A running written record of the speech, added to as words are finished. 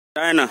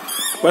Diana,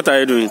 what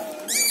are you doing?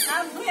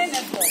 I'm playing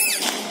netball.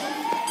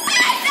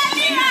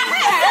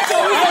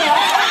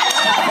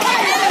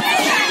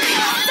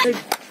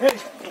 Hey,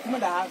 come on,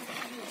 Dad.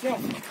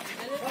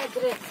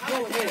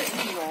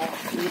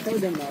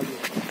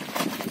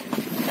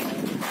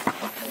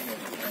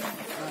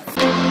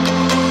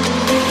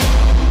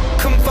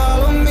 Come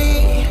follow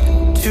me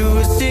to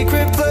a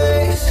secret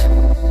place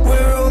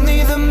where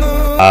only the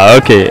moon.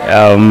 Okay.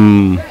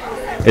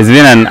 It's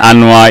been an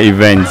annual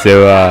event,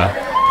 so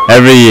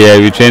every year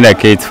we train the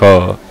kids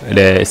for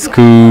the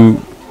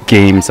school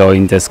games or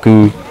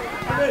inter-school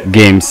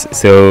games.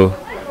 So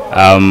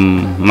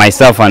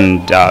myself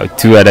and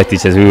two other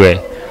teachers, we were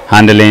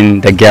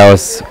handling the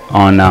girls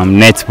on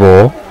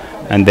netball,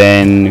 and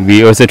then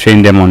we also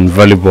trained them on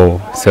volleyball.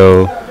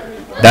 So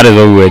that is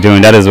what we were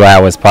doing. That is why I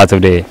was part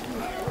of the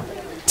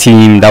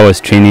team that was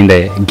training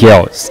the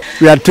girls.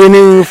 We are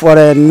training for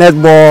the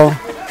netball,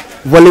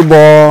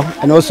 volleyball,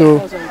 and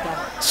also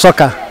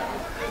soccer.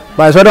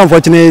 But it's very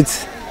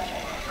unfortunate.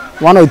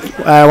 One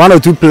or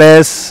two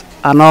players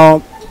are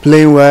not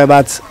playing well.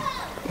 But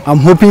I'm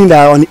hoping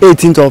that on the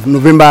 18th of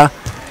November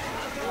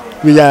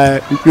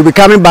we'll be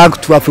coming back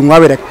to Afungwa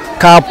with a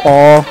cup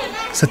or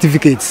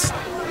certificates.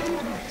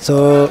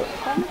 So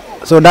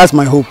that's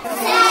my hope.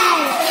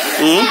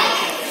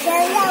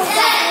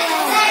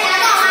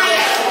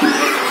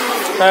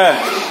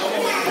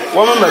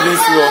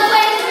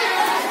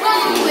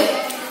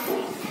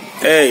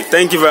 Hey,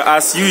 thank you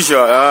as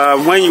usual.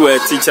 When you were a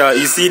teacher,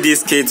 you see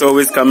these kids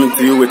always coming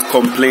to you with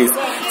complaints.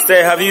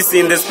 Say, have you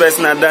seen this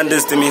person had done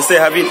this to me? Say,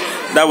 have you?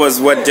 That was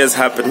what just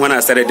happened when I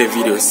started the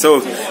video.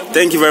 So,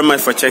 thank you very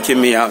much for checking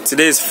me out.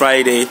 Today is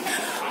Friday,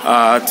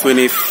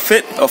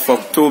 25th of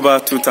October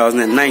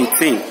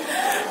 2019.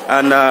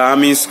 And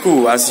I'm in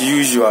school as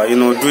usual, you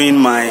know, doing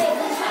my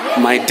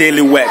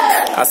daily work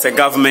as a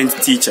government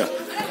teacher.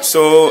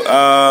 So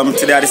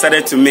today I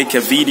decided to make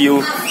a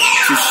video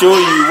to show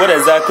you what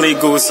exactly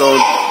goes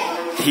on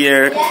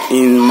here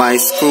in my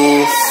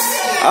school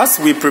as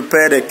we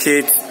prepare the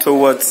kids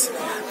towards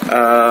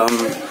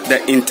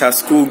the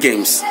inter-school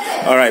games.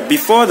 Alright,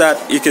 before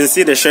that, you can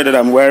see the shirt that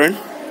I'm wearing.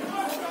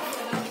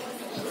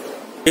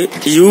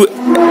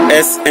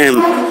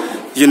 USM,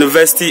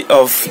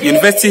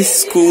 University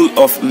School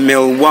of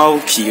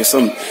Milwaukee or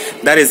something.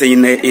 That is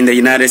in the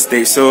United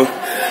States. So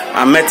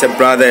I met a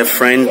brother, a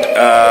friend.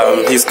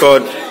 He's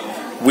called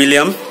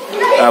William.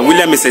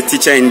 William is a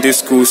teacher in this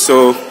school,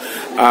 so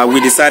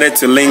we decided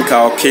to link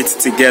our kids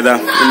together,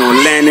 you know,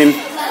 learning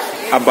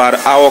about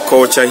our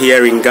culture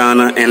here in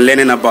Ghana and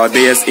learning about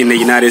theirs in the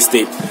United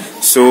States.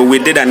 So we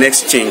did an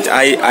exchange.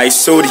 I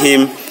sold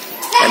him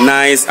a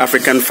nice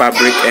African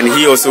fabric, and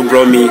he also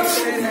brought me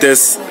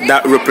this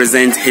that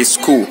represents his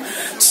school.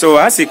 So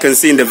as you can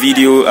see in the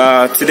video,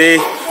 today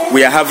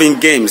we are having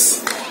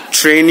games,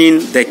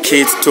 training the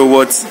kids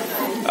towards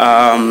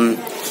an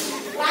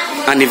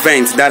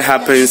event that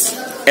happens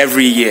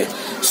every year.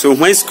 So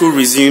when school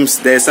resumes,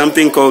 there's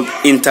something called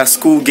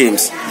inter-school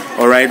games,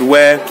 alright,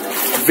 where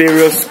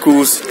various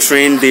schools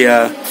train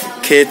their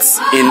kids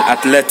in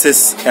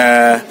athletics,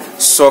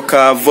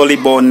 soccer,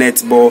 volleyball,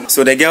 netball.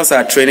 So the girls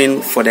are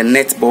training for the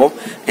netball,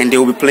 and they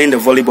will be playing the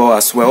volleyball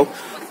as well,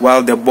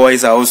 while the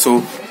boys are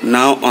also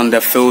now on the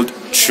field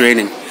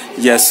training.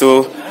 Yeah,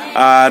 so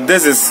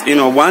this is, you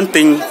know, one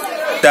thing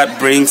that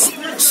brings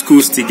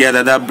schools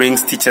together, that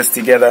brings teachers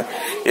together,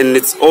 and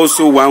it's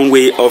also one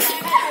way of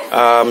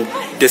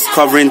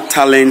discovering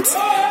talent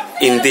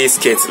in these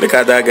kids. Look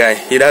at that guy,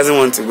 he doesn't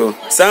want to go.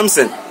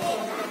 Samson,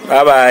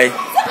 bye bye.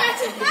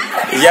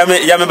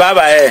 Yami bye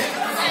bye.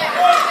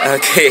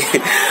 Okay,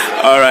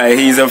 all right,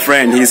 he's a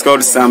friend, he's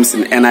called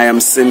Samson, and I am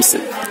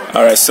Simpson.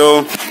 All right,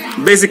 so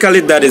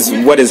basically that is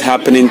what is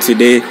happening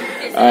today.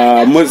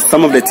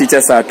 Some of the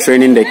teachers are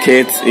training the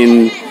kids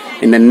in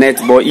the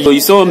netball. So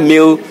you saw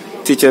male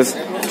teachers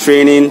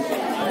training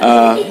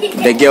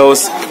the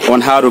girls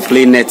on how to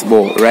play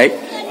netball, right?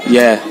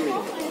 Yeah.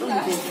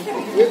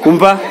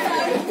 Kumpa,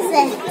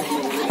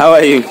 how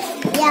are you?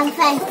 Yeah, I'm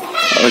fine.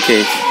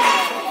 Okay.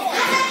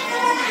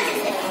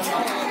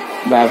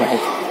 Bye bye.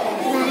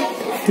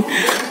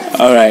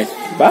 All right.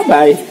 Bye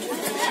bye.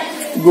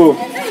 Go.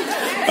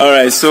 All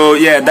right. So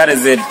yeah, that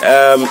is it.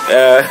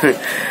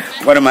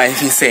 What am I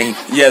even saying?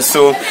 Yeah.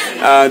 So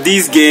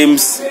these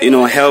games, you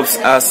know, helps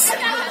us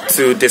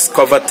to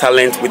discover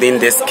talent within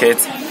these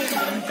kids,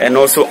 and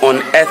also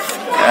unearth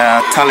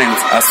talent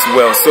as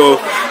well. So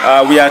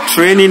we are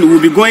training.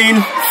 We'll be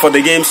going for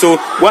the game. So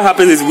what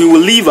happens is we will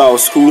leave our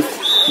school,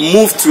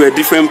 move to a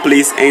different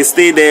place, and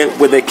stay there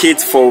with the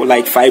kids for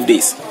like 5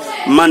 days,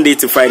 Monday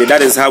to Friday.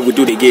 That is how we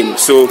do the game.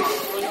 So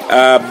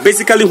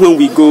basically when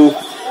we go,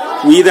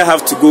 we either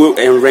have to go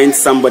and rent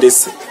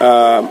somebody's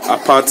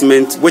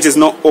apartment, which is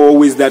not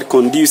always that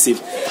conducive,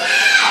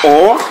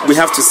 or we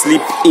have to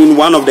sleep in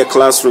one of the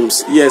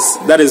classrooms. Yes,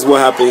 that is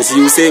what happens.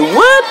 You say,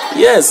 what?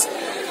 Yes.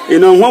 You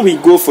know, when we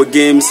go for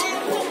games,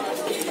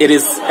 it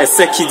is a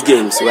circuit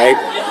games, right?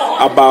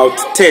 About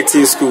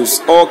 13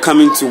 schools all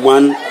coming to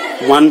one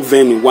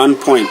venue, one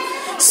point.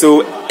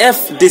 So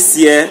if this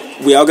year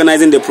we are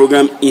organizing the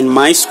program in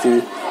my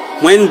school,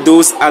 when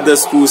those other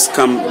schools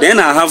come, then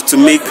I have to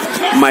make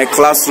my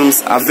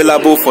classrooms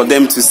available for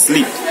them to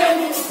sleep,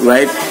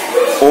 right?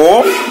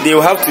 Or they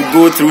will have to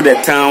go through the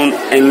town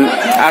and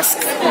ask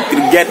to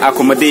get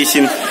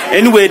accommodation.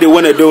 Any way they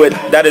want to do it,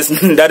 that is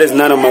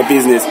none of my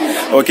business.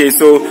 Okay,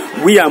 so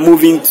we are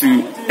moving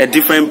to a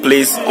different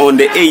place on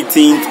the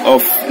 18th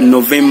of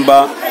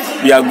November.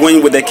 We are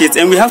going with the kids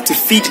and we have to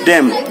feed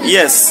them.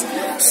 Yes.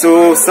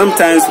 So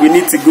sometimes we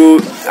need to go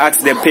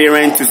ask the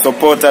parent to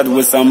support us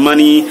with some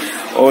money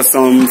or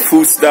some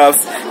food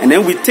stuff, and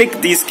then we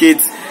take these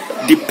kids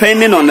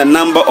depending on the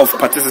number of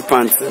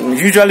participants.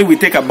 Usually we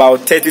take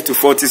about 30 to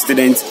 40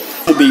 students.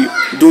 We'll be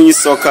doing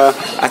soccer,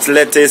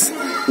 athletics,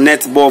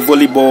 netball,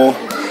 volleyball.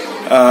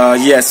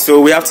 Yes,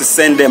 so we have to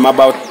send them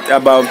about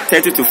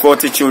 30 to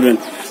 40 children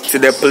to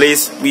the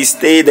place. We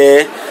stay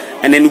there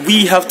and then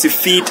we have to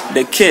feed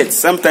the kids.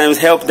 Sometimes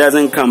help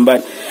doesn't come,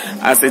 but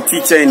as a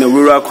teacher in a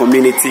rural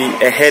community,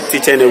 a head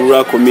teacher in a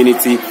rural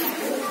community,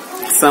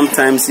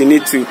 sometimes you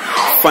need to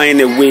find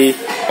a way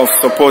of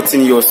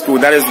supporting your school.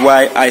 That is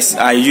why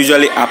I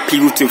usually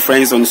appeal to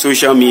friends on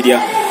social media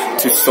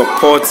to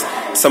support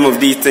some of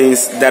these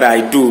things that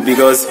I do,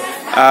 because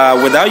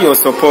without your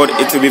support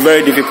it will be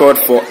very difficult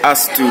for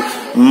us to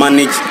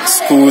manage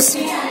schools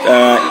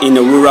in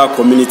a rural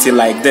community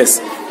like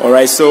this.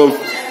 Alright, so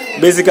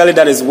basically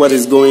that is what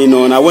is going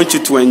on. I want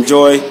you to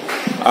enjoy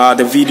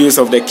the videos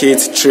of the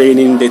kids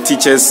training, the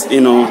teachers,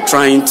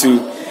 trying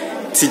to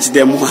teach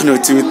them one or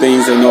two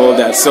things and all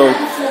that. So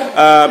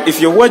if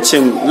you're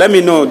watching, let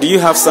me know, do you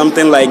have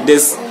something like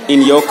this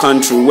in your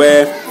country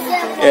where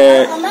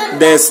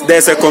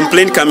there's a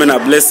complaint coming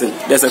up? Listen,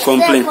 there's a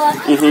complaint.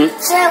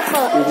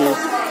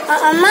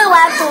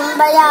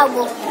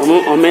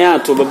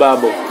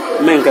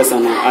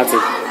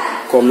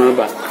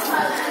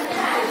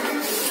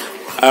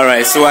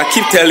 Alright, so I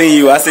keep telling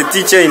you, as a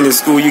teacher in the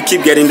school, you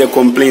keep getting the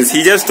complaints.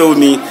 He just told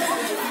me,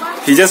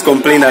 he just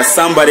complained that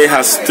somebody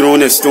has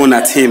thrown a stone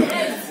at him.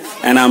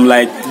 And I'm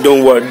like,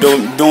 don't worry,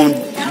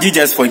 don't, you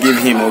just forgive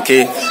him,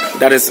 okay?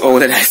 That is all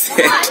that I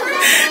said.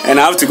 And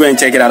I have to go and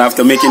check it out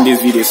after making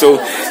this video. So,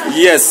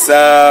 yes,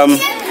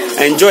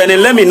 enjoy. And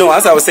then let me know,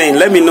 as I was saying,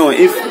 let me know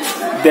if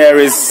there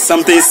is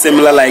something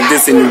similar like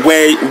this in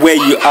where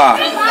you are.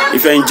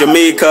 If you're in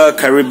Jamaica,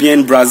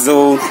 Caribbean,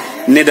 Brazil,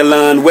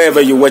 Netherlands,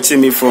 wherever you're watching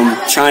me from,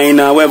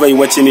 China, wherever you're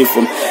watching me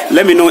from,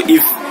 let me know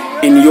if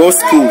in your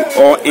school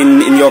or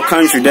in your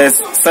country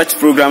there's such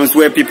programs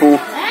where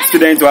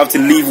students will have to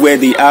leave where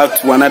they are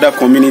to another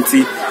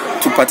community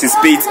to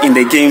participate in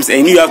the games,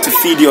 and you have to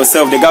feed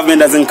yourself. The government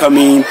doesn't come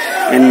in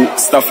and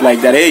stuff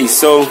like that. Hey,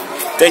 so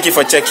thank you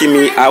for checking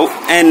me out,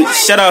 and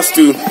shout outs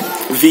to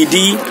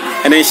VD,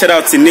 and then shout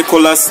out to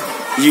Nicholas.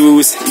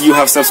 You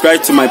have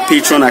subscribed to my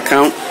Patreon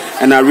account,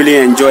 and I really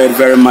enjoy it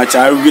very much.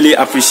 I really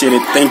appreciate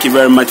it. Thank you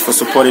very much for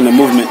supporting the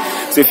movement.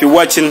 So if you're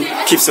watching,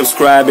 keep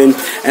subscribing,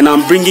 and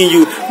I'm bringing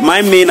you,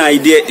 my main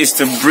idea is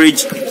to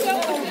bridge,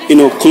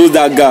 close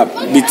that gap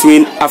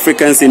between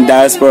Africans in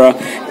diaspora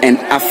and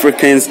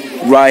Africans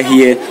right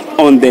here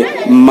on the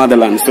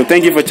motherland. So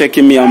thank you for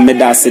checking me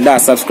out.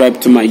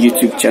 Subscribe to my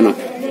YouTube channel.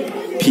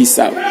 Peace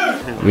out.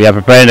 We are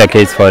preparing the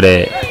kids for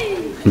the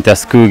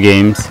inter-school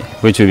games,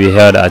 which will be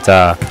held at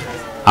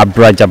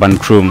Abra Jaban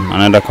Krum,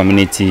 another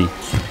community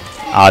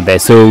out there.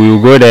 So we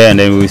will go there and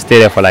then we will stay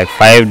there for like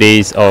 5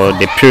 days, or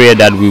the period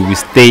that we will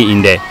stay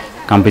in the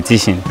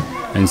competition.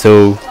 And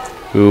so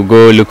we will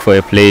go look for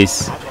a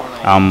place,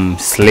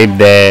 sleep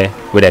there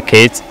with the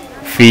kids,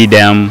 feed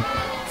them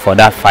for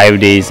that 5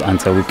 days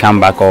until we come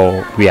back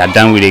or we are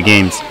done with the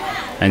games.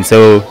 And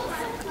so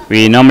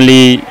we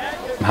normally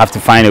have to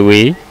find a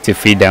way to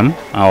feed them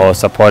or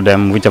support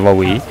them, whichever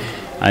way.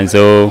 And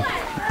so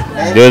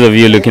those of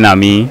you looking at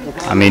me,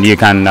 I mean, you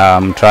can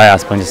try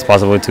as much as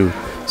possible to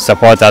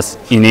support us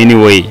in any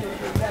way.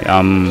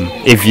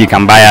 If you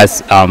can buy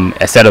us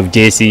a set of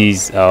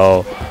jerseys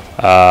or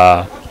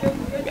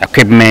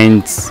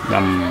equipment,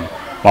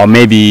 or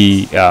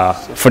maybe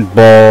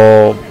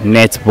football,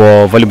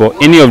 netball, volleyball,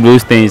 any of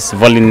those things,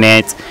 volley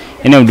net,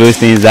 any of those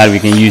things that we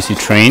can use to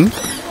train.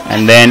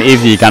 And then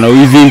if you can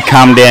even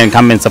come there and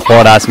come and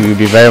support us, we will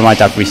be very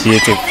much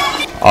appreciative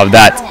of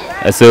that.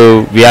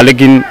 So we are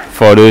looking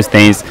for those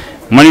things.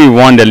 When we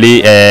won the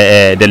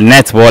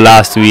netball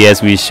last 2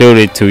 years, we showed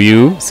it to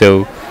you.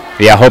 So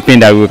we are hoping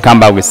that we will come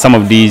back with some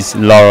of these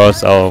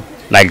laurels, or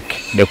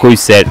like the coach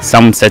said,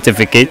 some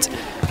certificate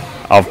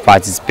of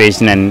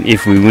participation, and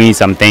if we win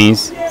some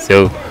things.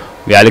 So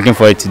we are looking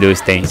forward to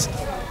those things.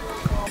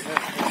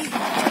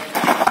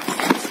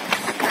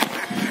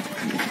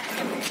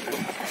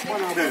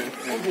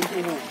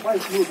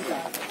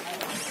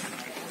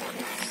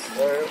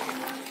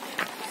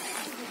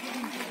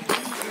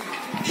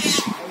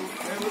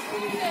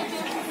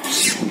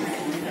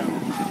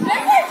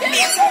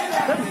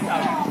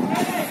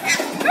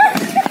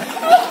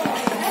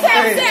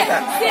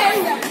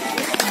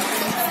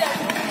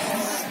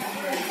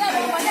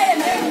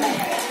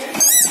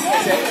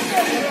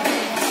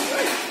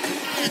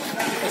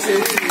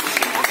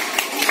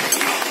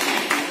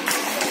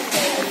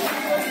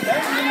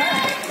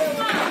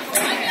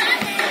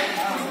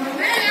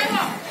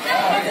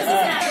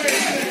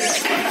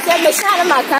 Say, Michelle Maka.